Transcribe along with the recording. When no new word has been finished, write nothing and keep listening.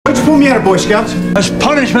Why'd you pull me out of Boy Scouts? As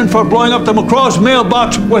punishment for blowing up the McCraw's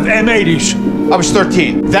mailbox with M80s. I was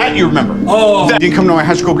 13. That you remember. Oh. That didn't come to my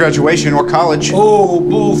high school graduation or college. Oh,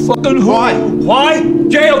 bull fucking who? Why? Why?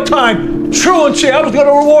 Jail time. Truancy. I was going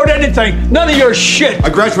to reward anything. None of your shit. I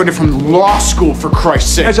graduated from law school, for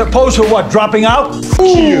Christ's sake. As opposed to what? Dropping out?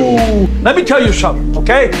 You. Let me tell you something,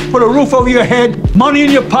 okay? Put a roof over your head, money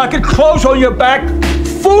in your pocket, clothes on your back,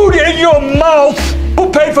 food in your mouth. Who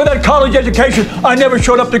paid for that college education? I never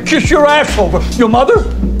showed up to kiss your ass over. Your mother?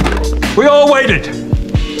 We all waited.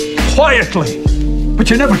 Quietly. But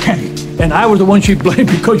you never came. And I was the one she blamed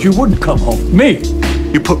because you wouldn't come home. Me.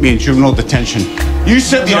 You put me in juvenile detention. You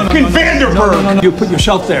sent me to Vanderburg. No. You put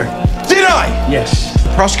yourself there. Did I? Yes.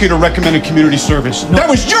 Prosecutor recommended community service. No. That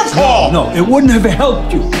was your call. No, it wouldn't have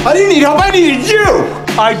helped you. I didn't need help. I needed you.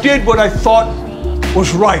 I did what I thought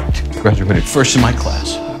was right. Graduated first in my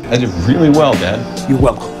class. I did really well, Dad. You're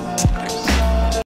welcome.